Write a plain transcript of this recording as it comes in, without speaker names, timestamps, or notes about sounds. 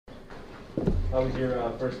How was your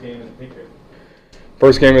first game as a Patriot?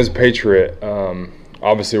 First game as a Patriot.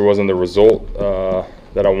 Obviously, it wasn't the result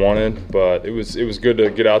that I wanted, but it was good to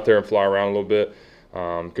get out there and fly around a little bit.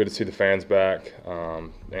 Good to see the fans back,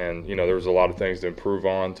 and there was a lot of things to improve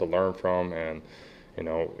on, to learn from, and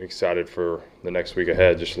excited for the next week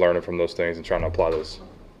ahead. Just learning from those things and trying to apply those.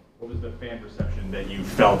 What was the fan reception that you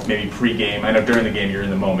felt maybe pregame? I know during the game you're in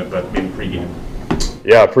the moment, but maybe pregame.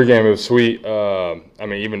 Yeah, pregame it was sweet.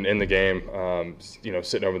 Even in the game,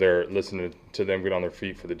 sitting over there listening to them get on their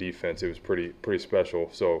feet for the defense, it was pretty special.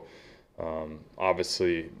 So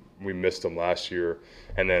obviously we missed them last year,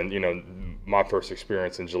 and then my first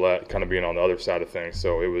experience in Gillette, kind of being on the other side of things.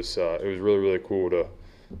 So it was really cool to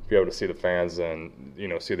be able to see the fans and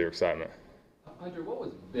see their excitement. Hunter, what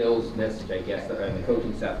was Bill's message, I guess, and the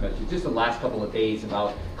coaching staff message, just the last couple of days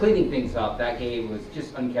about cleaning things up? That game was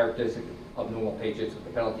just uncharacteristic of normal Patriots with the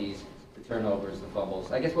penalties, the turnovers, the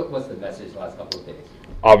fumbles. I guess what's the message the last couple of days?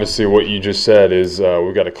 Obviously, what you just said is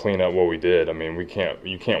we've got to clean up what we did. I mean,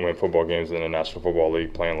 you can't win football games in the National Football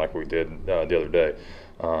League playing like we did the other day.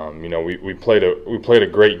 We played a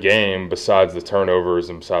great game besides the turnovers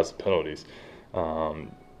and besides the penalties.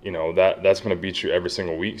 That's going to beat you every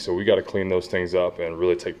single week. So we got to clean those things up and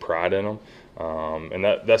really take pride in them. And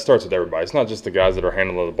that starts with everybody. It's not just the guys that are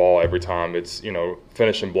handling the ball every time. It's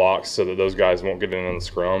finishing blocks so that those guys won't get in on the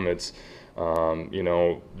scrum. It's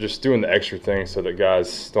just doing the extra things so that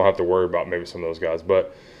guys don't have to worry about maybe some of those guys.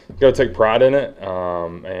 But you got to take pride in it.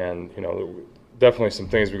 Definitely some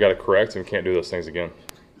things we got to correct, and we can't do those things again.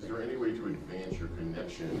 Is there any way to advance your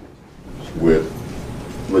connection with,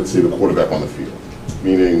 let's say, the quarterback on the field?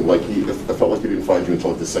 Meaning, I felt like he didn't find you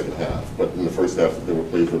until the second half, but in the first half there were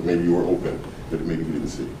plays that maybe you were open that maybe you didn't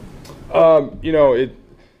see.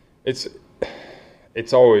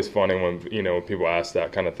 It's always funny when people ask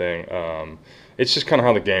that kind of thing. It's just kind of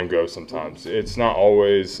how the game goes sometimes. It's not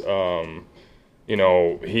always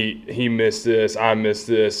he missed this, I missed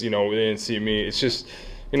this. They didn't see me. It's just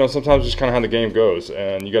sometimes just kind of how the game goes,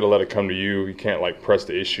 and you got to let it come to you. You can't press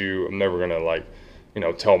the issue. I'm never gonna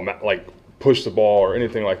tell push the ball or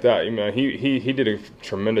anything like that. He did a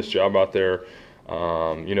tremendous job out there.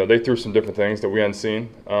 They threw some different things that we hadn't seen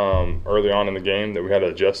early on in the game that we had to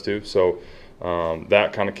adjust to. So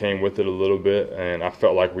that kind of came with it a little bit, and I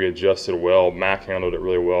felt like we adjusted well. Mac handled it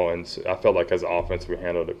really well, and I felt like as an offense we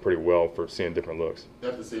handled it pretty well for seeing different looks.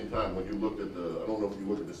 At the same time, when you looked at I don't know if you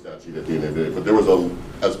looked at the stat sheet at the end of the day, but there was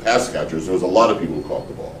as pass catchers, there was a lot of people who caught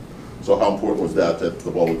the ball. So how important was that the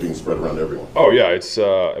ball was being spread around everyone? Oh yeah, it's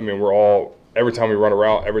we're all, every time we run a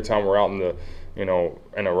route, every time we're out in the in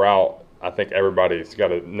a route, I think everybody's got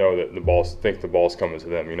to know that the ball's coming to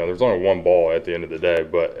them. There's only one ball at the end of the day,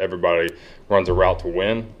 but everybody runs a route to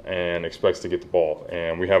win and expects to get the ball.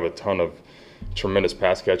 And we have a ton of tremendous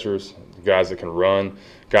pass catchers, guys that can run,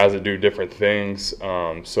 guys that do different things.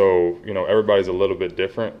 So everybody's a little bit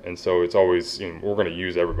different, and so it's always we're going to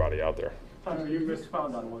use everybody out there. Hunter, you missed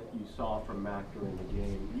found on what you saw from Mac during the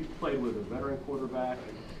game. You played with a veteran quarterback.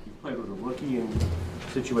 You played with a rookie in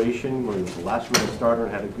a situation where he was the last-minute starter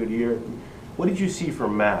and had a good year. What did you see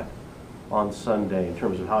from Mac on Sunday in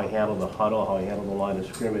terms of how he handled the huddle, how he handled the line of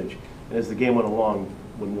scrimmage, and as the game went along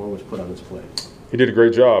when more was put on his plate? He did a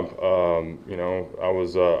great job. I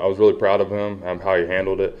was really proud of him and how he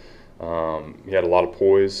handled it. He had a lot of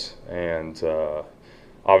poise and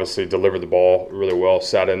obviously delivered the ball really well,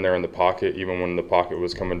 sat in there in the pocket even when the pocket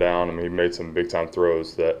was coming down. He made some big-time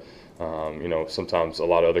throws that, sometimes a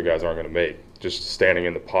lot of other guys aren't going to make. Just standing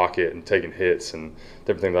in the pocket and taking hits and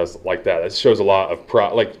different things like that. It shows a lot of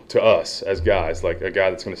pride, to us as guys, a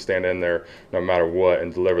guy that's going to stand in there no matter what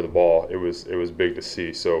and deliver the ball. It was big to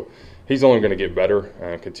see. So he's only going to get better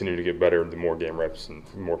and continue to get better the more game reps and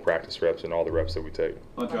more practice reps and all the reps that we take.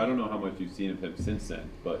 Hunter, I don't know how much you've seen of him since then,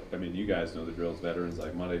 but you guys know the drills, veterans,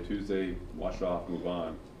 Monday, Tuesday, wash it off, move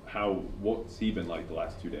on. What's he been like the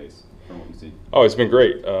last 2 days from what you've seen? Oh, it's been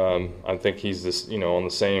great. I think he's on the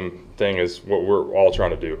same thing as what we're all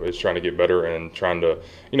trying to do, is trying to get better and trying to,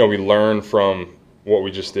 we learn from what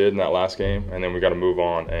we just did in that last game, and then we got to move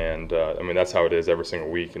on. And that's how it is every single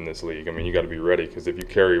week in this league. You got to be ready, because if you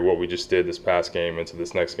carry what we just did this past game into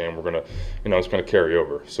this next game, we're gonna, it's gonna carry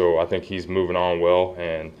over. So I think he's moving on well,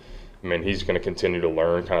 and he's going to continue to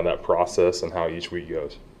learn kind of that process and how each week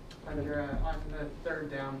goes. Under, on the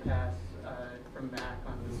third down pass from Mac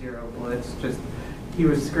on the zero blitz, he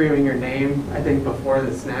was screaming your name, I think, before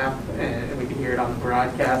the snap, and we could hear it on the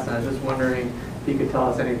broadcast. And I was just wondering if you could tell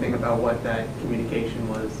us anything about what that communication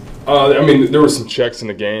was. I mean, there were some checks in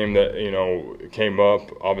the game that, came up.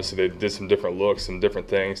 Obviously, they did some different looks and different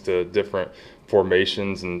things to different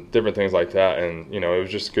formations and different things like that. And, it was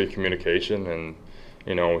just good communication. And,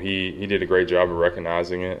 he did a great job of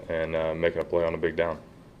recognizing it and making a play on a big down.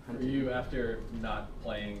 For you, after not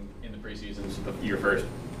playing in the preseason, your first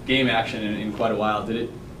game action in quite a while,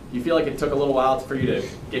 do you feel like it took a little while for you to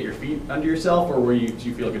get your feet under yourself, or do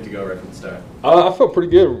you feel good to go right from the start? I felt pretty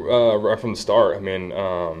good right from the start. I mean,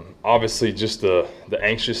 obviously just the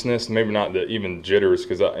anxiousness, maybe not the even jitters,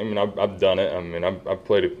 because I've done it. I mean, I've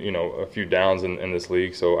played a few downs in this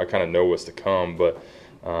league, so I kind of know what's to come. But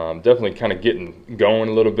definitely kind of getting going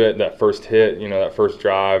a little bit. That first hit, that first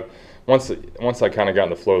drive. Once I kind of got in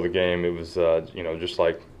the flow of the game, it was just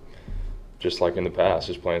like in the past,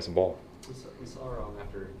 just playing some ball. We saw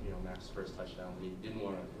after Mac's first touchdown, he didn't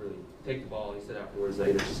want to really take the ball. He said afterwards that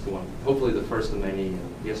he was just going, hopefully the first of many.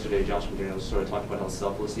 And yesterday, Josh McDaniels sort of talked about how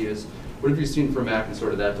selfless he is. What have you seen from Mac in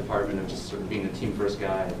sort of that department of just sort of being a team first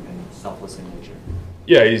guy and selfless in nature?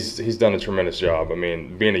 Yeah, he's done a tremendous job. I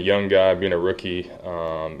mean, being a young guy, being a rookie,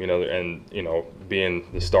 and being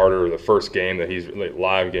the starter of the first game that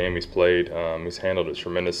live game he's played, he's handled it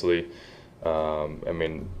tremendously. I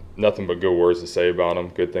mean, nothing but good words to say about him,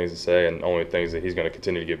 good things to say, and only things that he's going to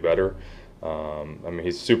continue to get better. I mean,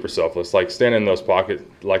 he's super selfless. Like standing in those pockets,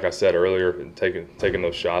 like I said earlier, and taking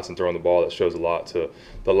those shots and throwing the ball, that shows a lot to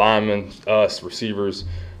the linemen, us, receivers.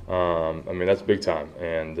 I mean, that's big time.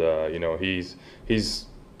 And, he's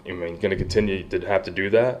going to continue to have to do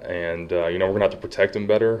that. And, we're going to have to protect him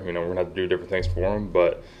better. We're going to have to do different things for him.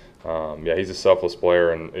 But, he's a selfless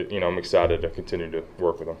player, and, I'm excited to continue to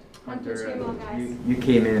work with him. Hunter, you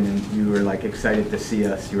came in and you were like excited to see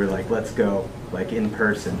us. You were like, let's go, like in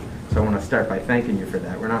person. So I want to start by thanking you for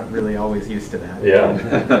that. We're not really always used to that. Yeah.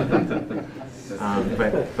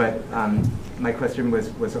 My question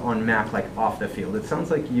was on Mac, like off the field. It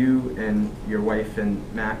sounds like you and your wife and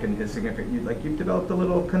Mac and his significant, you've developed a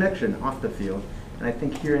little connection off the field. And I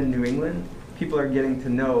think here in New England, people are getting to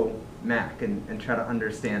know Mac and try to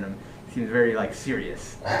understand him. He seems very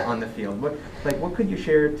serious on the field. What could you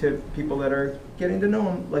share to people that are getting to know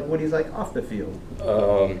him, like what he's like off the field?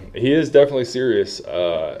 He is definitely serious.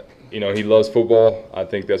 He loves football. I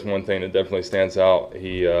think that's one thing that definitely stands out.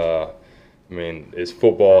 He it's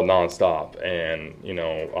football nonstop, and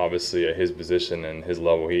obviously at his position and his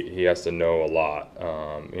level, he has to know a lot.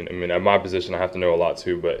 At my position, I have to know a lot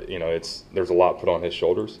too, but there's a lot put on his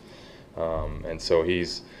shoulders, and so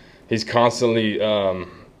he's constantly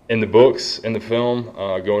in the books, in the film,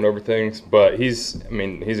 going over things. But he's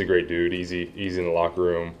a great dude. Easy in the locker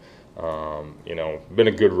room. Been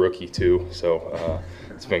a good rookie too, so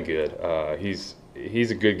it's been good. He's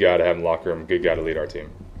a good guy to have in the locker room, a good guy to lead our team.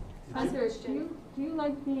 Hunter, do you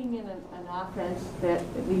like being in an offense that,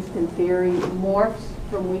 at least in theory, morphs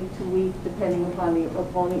from week to week depending upon the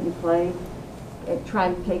opponent you play, and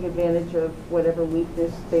trying to take advantage of whatever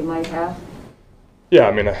weakness they might have? Yeah,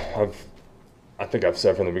 I think I've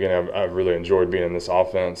said from the beginning, I've really enjoyed being in this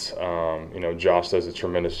offense. Josh does a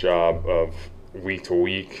tremendous job of week to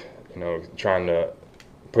week, trying to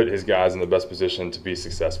put his guys in the best position to be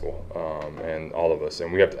successful, and all of us,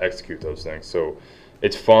 and we have to execute those things. So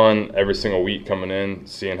it's fun every single week coming in,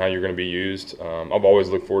 seeing how you're going to be used. I've always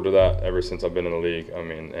looked forward to that ever since I've been in the league.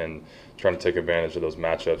 And trying to take advantage of those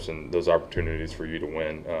matchups and those opportunities for you to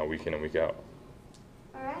win week in and week out.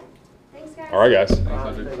 All right. Thanks, guys. All right, guys. Thanks,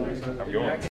 Hunter. Have a good one.